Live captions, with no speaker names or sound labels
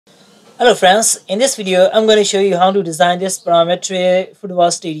Hello friends, in this video I'm going to show you how to design this parametric football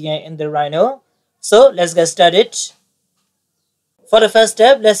stadium in the Rhino. So let's get started. For the first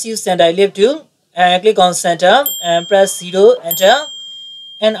step, let's use center ellipse tool and click on center and press 0, enter.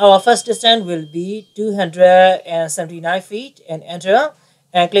 And our first distance will be 279 feet and enter,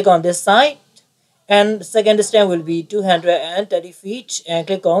 and click on this side. And second distance will be 230 feet and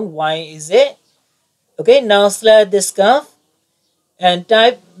click on Y is it. Okay, now select this curve and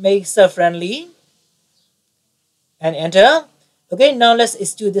type make surf friendly and enter. Okay, now let's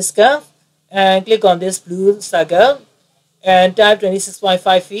extrude this curve and click on this blue circle and type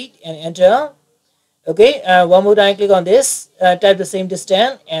 26.5 feet and enter. Okay, one more time click on this, type the same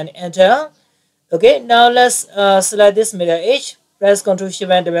distance and enter. Okay, now let's select this middle edge, press Ctrl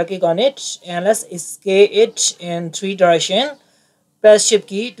Shift and double click on it, and let's scale it in 3 directions. Press Shift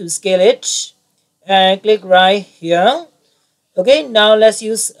key to scale it and click right here. Okay, now let's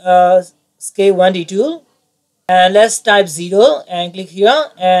use scale 1D tool and let's type 0 and click here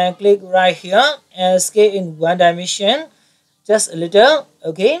and click right here and scale in 1 dimension, just a little.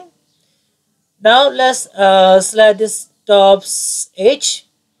 Okay, now let's select this top edge,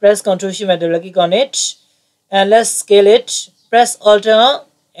 press Ctrl Shift and double click on it, and let's scale it. Press Alt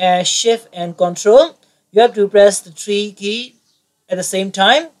and Shift and Control. You have to press the 3 key at the same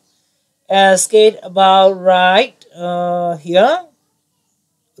time and scale about right here.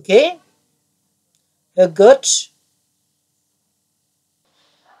 Okay, good.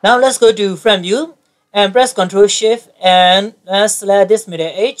 Now let's go to front view and press Ctrl Shift and let's select this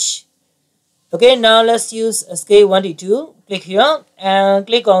middle edge. Okay, now let's use a scale 1D tool. Click here and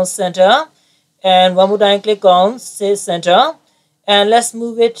click on center, and one more time click on center, and let's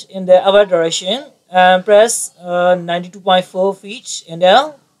move it in the other direction and press 92.4 feet in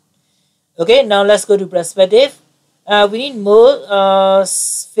there. Okay, now let's go to perspective. We need more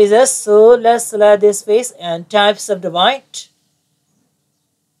faces, so let's select this face and type subdivide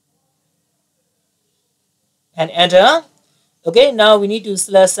and enter. Okay, now we need to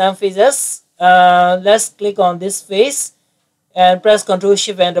select some faces. Let's click on this face and press Ctrl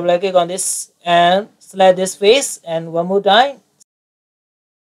Shift and double click on this and select this face, and one more time.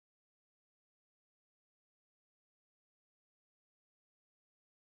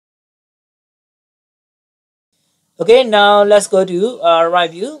 Okay, now let's go to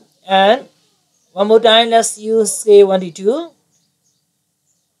right view and one more time let's use scale 1D tool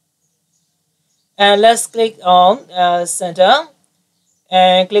and let's click on center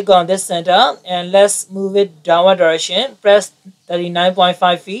and click on this center and let's move it downward direction, press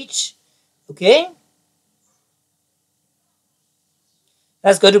 39.5 feet. Okay,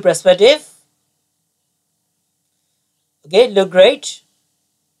 let's go to perspective. Okay, look great.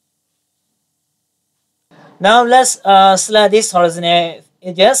 Now let's select these horizontal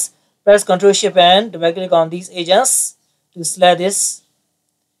edges. Press Ctrl Shift and double click on these edges to select this.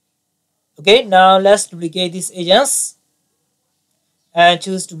 Okay, now let's duplicate these edges and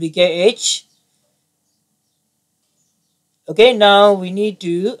choose duplicate edge. Okay, now we need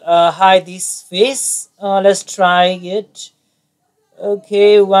to hide this face. Let's try it.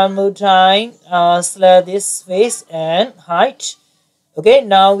 Okay, one more time. Select this face and hide. Okay,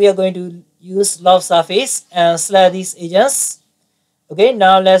 now we are going to use loft surface and select these edges. Okay,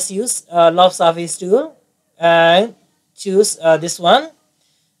 now let's use loft surface tool and choose this one.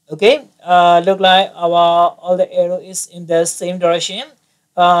 Okay, look like all the arrow is in the same direction.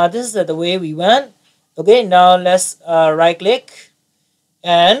 This is the way we want. Okay, now let's right click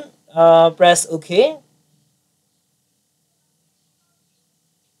and press OK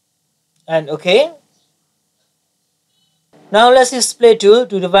and OK. Now let's use split tool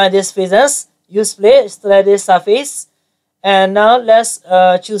to divide these faces. Use split, select this surface, and now let's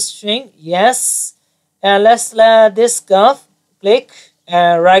choose shrink, yes, and let's select this curve, click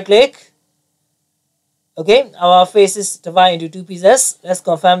and right click. Okay, our face is divided into 2 pieces. Let's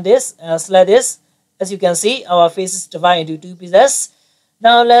confirm this and select this. As you can see, our face is divided into 2 pieces.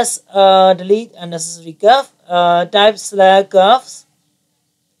 Now let's delete unnecessary curve. Type select curves.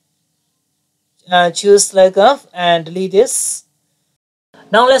 Choose select curve and delete this.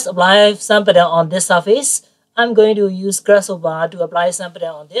 Now let's apply some pattern on this surface. I'm going to use Grasshopper to apply some pattern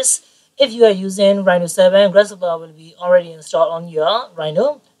on this. If you are using Rhino 7, Grasshopper will be already installed on your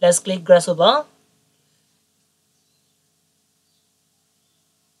Rhino. Let's click Grasshopper.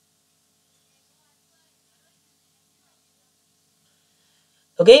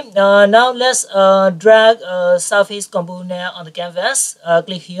 Okay, now let's drag a surface component on the canvas.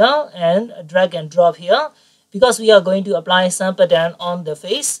 Click here and drag and drop here. Because we are going to apply some pattern on the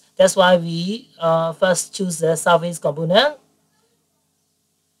face, that's why we first choose the surface component.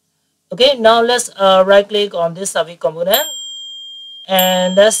 Okay, now let's right click on this surface component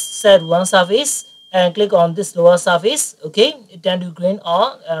and let's set one surface and click on this lower surface. Okay, it turn to green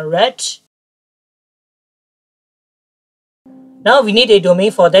or red. Now we need a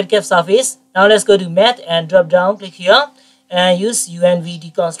domain for that curved surface. Now let's go to math and drop down, click here and use UNV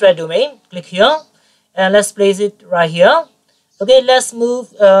deconstruct domain. Click here and let's place it right here. Okay, let's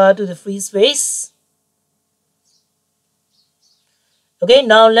move to the free space. Okay,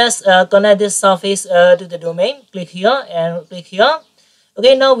 now let's connect this surface to the domain. Click here and click here.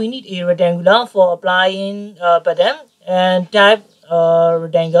 Okay, now we need a rectangular for applying pattern and type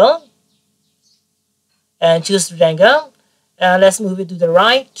rectangle and choose rectangle. And let's move it to the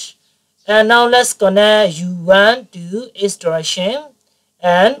right. And now let's connect U1 to X direction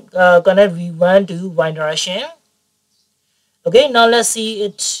and connect V1 to Y direction. Okay, now let's see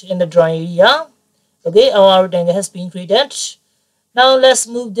it in the drawing area. Okay, our rectangle has been created. Now let's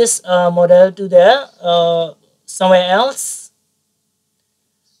move this model to the somewhere else.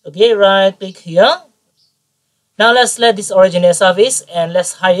 Okay, right click here. Now let's select this original surface and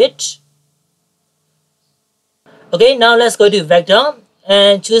let's hide it. Okay, now let's go to vector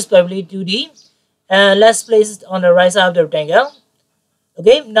and choose probably 2D and let's place it on the right side of the rectangle.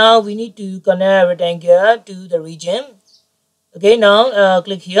 Okay, now we need to connect rectangle to the region. Okay, now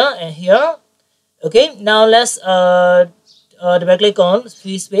click here and here. Okay, now let's double click on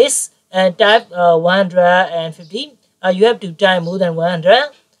free space and type 150. You have to type more than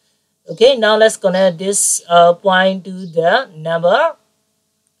 100. Okay, now let's connect this point to the number.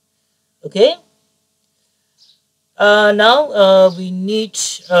 Okay. Now we need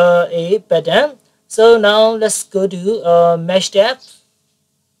a pattern. So now let's go to mesh depth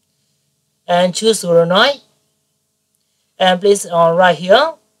and choose solenoid and place it on right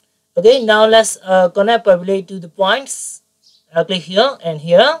here. Okay, now let's connect probably to the points. Click here and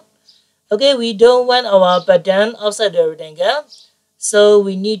here. Okay, we don't want our pattern outside the rectangle, so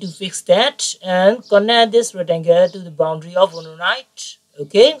we need to fix that and connect this rectangle to the boundary of solenoid.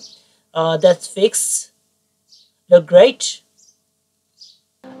 Okay, that's fixed. Look great.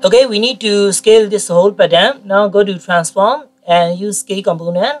 Okay, we need to scale this whole pattern. Now go to transform and use scale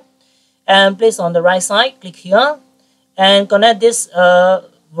component and place on the right side. Click here and connect this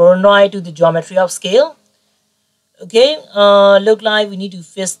solenoid to the geometry of scale. Okay, look like we need to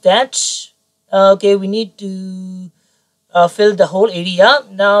fix that. Okay, we need to fill the whole area.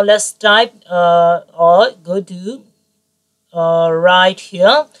 Now let's type or go to right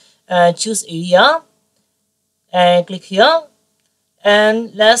here and choose area and click here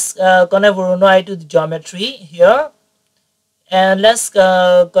and let's connect solenoid to the geometry here and let's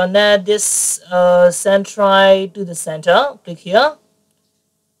connect this centroid to the center. Click here.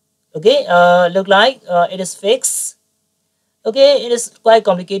 Okay, look like it is fixed. Okay, it is quite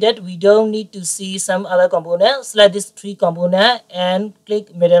complicated. We don't need to see some other components. Select this 3 component and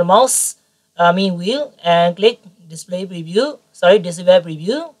click middle mouse wheel and click display preview. Display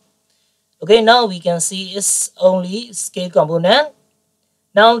preview. Okay, now we can see it's only scale component.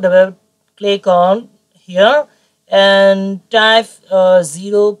 Now double click on here and type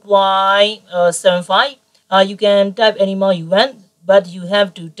 0.75. You can type any more you want, but you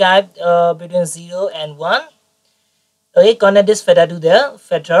have to type between 0 and 1. Okay, connect this feather to the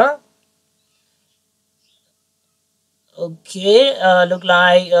feather. Okay, look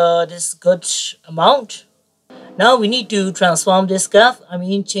like this good amount. Now we need to transform this curve.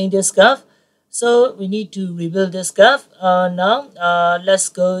 Change this curve. So we need to rebuild this curve. Now let's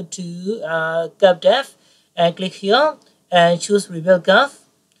go to curve depth and click here and choose rebuild curve.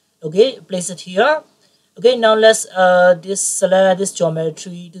 Okay, place it here. Okay, now let's select this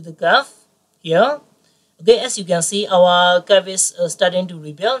geometry to the curve here. Okay, as you can see, our curve is starting to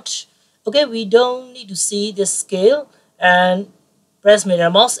rebuild. Okay, we don't need to see this scale and press middle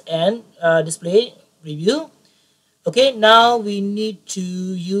mouse and display preview. Okay, now we need to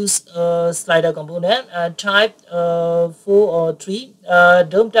use a slider component and type 4 or 3.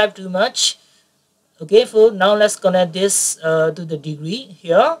 Don't type too much. Okay, now let's connect this to the degree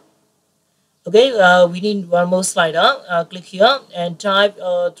here. Okay, we need one more slider. Click here and type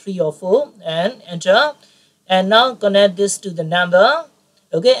 3 or 4 and enter. And now connect this to the number.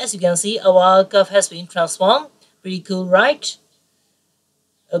 Okay, as you can see, our curve has been transformed. Pretty cool, right?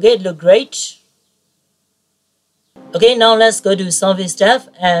 Okay, it looks great. Okay, now let's go to surface tab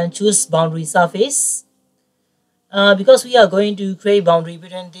and choose boundary surface. Because we are going to create boundary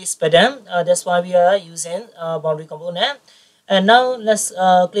between this pattern, that's why we are using boundary component. And now let's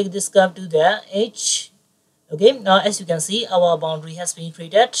click this curve to the edge. Okay, now as you can see, our boundary has been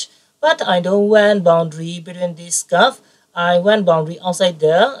created, but I don't want boundary between this curve. I want boundary outside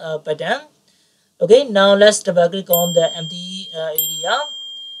the pattern. Okay, now let's double click on the empty area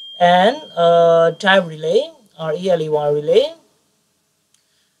and type relay or ELE1 relay.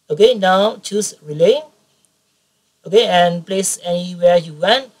 Okay, now choose relay. Okay, and place anywhere you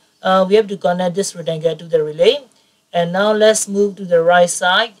want. We have to connect this rectangle to the relay. And now let's move to the right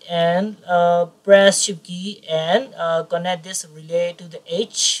side and press shift key and connect this relay to the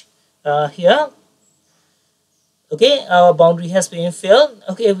edge here. Okay, our boundary has been filled.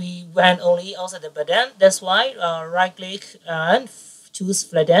 Okay, we went only outside the button. That's why right click and choose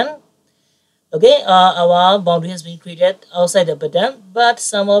flatten. Okay, our boundary has been created outside the button, but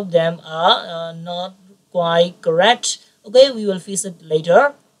some of them are not quite correct. Okay, we will fix it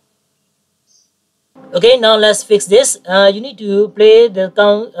later. Okay, now let's fix this. You need to play the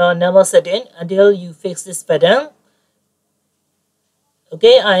count number setting until you fix this pattern.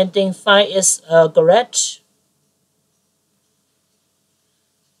 Okay, I think 5 is correct.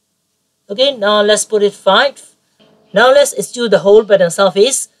 Okay, now let's put it 5. Now let's extrude the whole pattern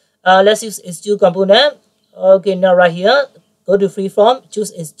surface. Let's use extrude component. Okay, now right here, go to freeform,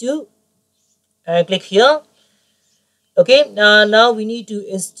 choose extrude, and click here. Okay, now we need to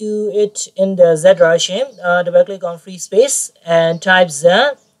extrude it in the Z direction. Double click on free space and type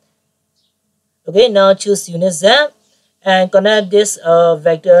Z. Okay, now choose unit Z and connect this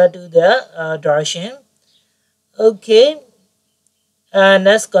vector to the direction. Okay, and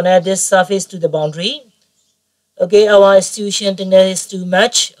let's connect this surface to the boundary. Okay, our extrusion thickness is too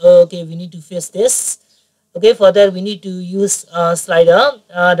much. Okay, we need to fix this. Okay, for that we need to use slider.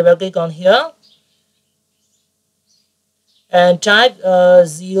 Double click on here and type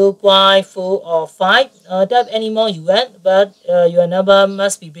 0.4 or 5. Type any more you want, but your number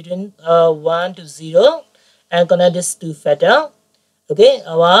must be between 1 to 0 and connect this to feather. Okay,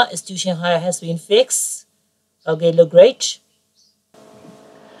 our extrusion height has been fixed. Okay, look great.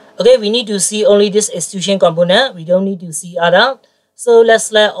 Okay, we need to see only this extrusion component. We don't need to see other. So let's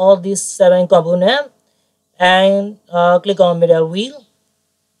select all these 7 components and click on middle wheel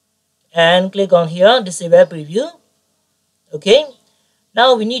and click on here disable preview. Okay,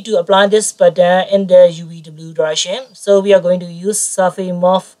 now we need to apply this pattern in the UVW direction. So we are going to use surface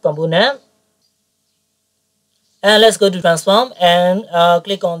morph component. And let's go to transform and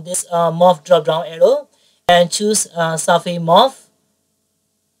click on this morph drop down arrow and choose surface morph.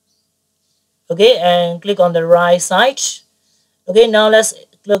 Okay, and click on the right side. Okay, now let's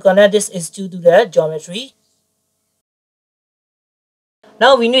connect this extrude to the geometry.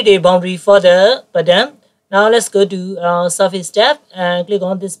 Now we need a boundary for the pattern. Now let's go to surface tab and click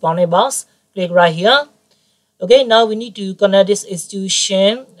on this boundary box. Click right here. Okay, now we need to connect this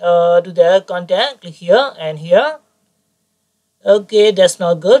extrusion to the content. Click here and here. Okay, that's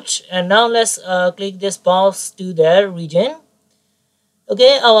not good. And now let's click this box to the region.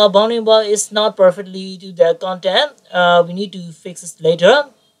 Okay, our bounding box is not perfectly to the content. We need to fix it later.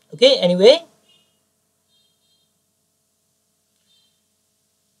 Okay, anyway.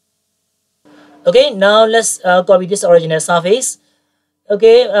 Okay, now let's copy this original surface.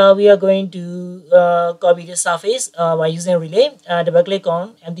 Okay, we are going to copy this surface by using relay. Double click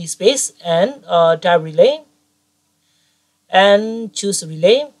on empty space and type relay and choose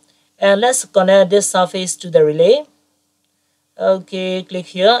relay. And let's connect this surface to the relay. Okay, click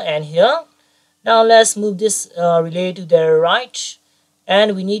here and here. Now let's move this relay to the right,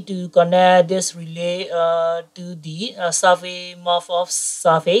 and we need to connect this relay to the surface morph of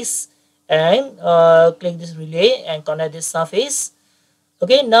surface, and click this relay and connect this surface.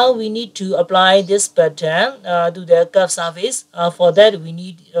 Okay, now we need to apply this pattern to the curved surface. For that we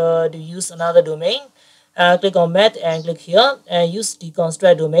need to use another domain. Click on math and click here and use the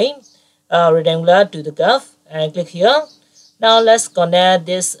construct domain rectangular to the curve and click here. Now let's connect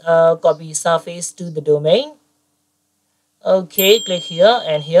this copy surface to the domain. Okay, click here,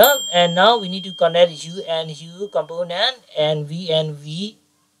 and now we need to connect U and U component and V.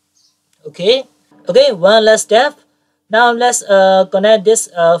 Okay, one last step. Now let's connect this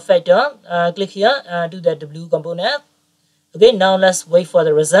factor. Click here to the W component. Okay, now let's wait for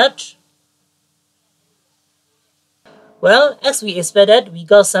the result. Well, as we expected, we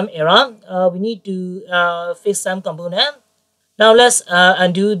got some error. We need to fix some component. Now let's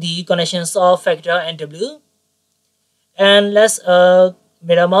undo the connections of factor and W. And let's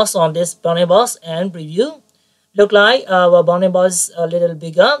mirror mouse on this bounding box and preview. Look like our bounding box is a little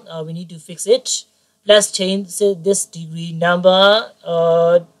bigger. We need to fix it. Let's change this degree number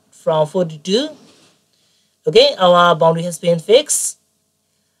from 42. Okay, our boundary has been fixed.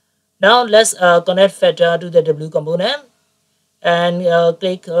 Now let's connect factor to the W component and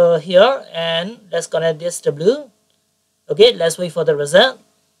click here and let's connect this W. Okay, let's wait for the result.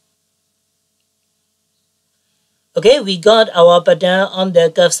 Okay, we got our pattern on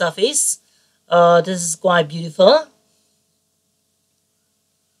the curved surface. This is quite beautiful.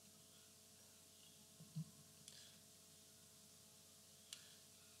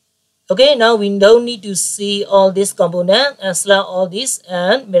 Okay, now we don't need to see all these components and select all these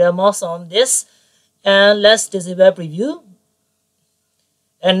and mirror mouse on this. And let's disable preview.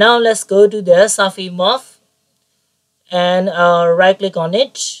 And now let's go to the surface morph and right click on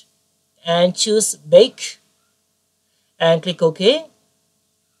it and choose bake and click OK.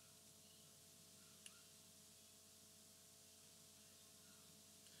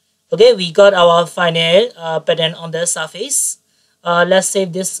 Okay, we got our final pattern on the surface. Let's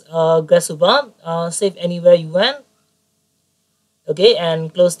save this grasshopper. Save anywhere you want. Okay,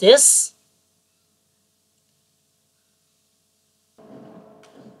 and close this.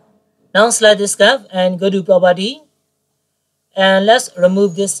 Now select this curve and go to property. And let's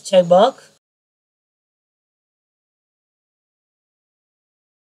remove this checkbox.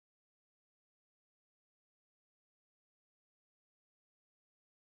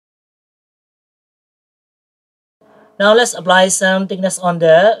 Now let's apply some thickness on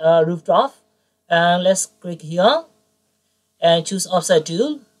the rooftop. And let's click here and choose offset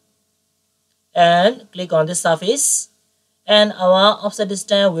tool and click on this surface. And our offset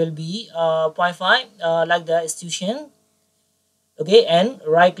distance will be 0.5 like the extrusion. Okay, and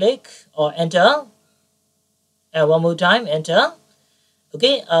right click or enter. And one more time, enter.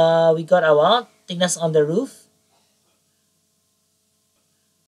 Okay, we got our thickness on the roof.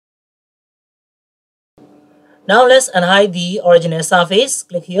 Now let's unhide the original surface.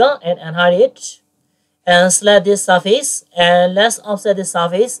 Click here and unhide it. And select this surface. And let's offset this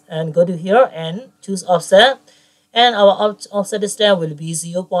surface. And go to here and choose offset. And our offset distance will be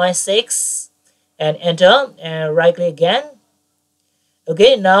 0.6. And enter. And right click again.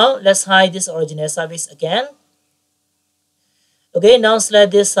 Okay, now let's hide this original surface again. Okay, now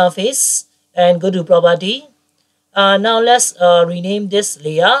select this surface. And go to property. Now let's rename this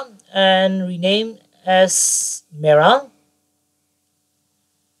layer. And rename as mirror.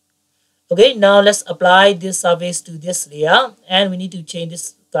 Okay, now let's apply this surface to this layer and we need to change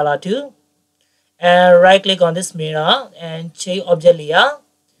this color too. And right click on this mirror and change object layer.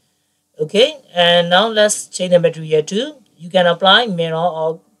 Okay, and now let's change the material too. You can apply mirror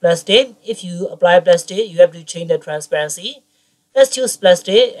or plastic. If you apply plastic, you have to change the transparency. Let's choose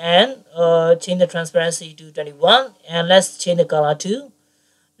plastic and change the transparency to 21 and let's change the color too.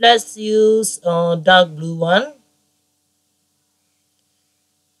 Let's use dark blue one.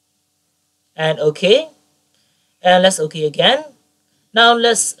 And OK. And let's OK again. Now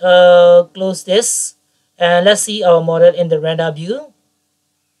let's close this. And let's see our model in the render view.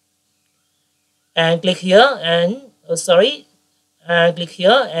 And click here and click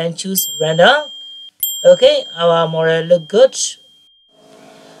here and choose render. Okay, our model look good.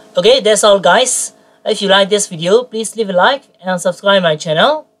 Okay, that's all guys. If you like this video, please leave a like and subscribe my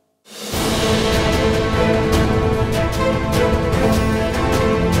channel.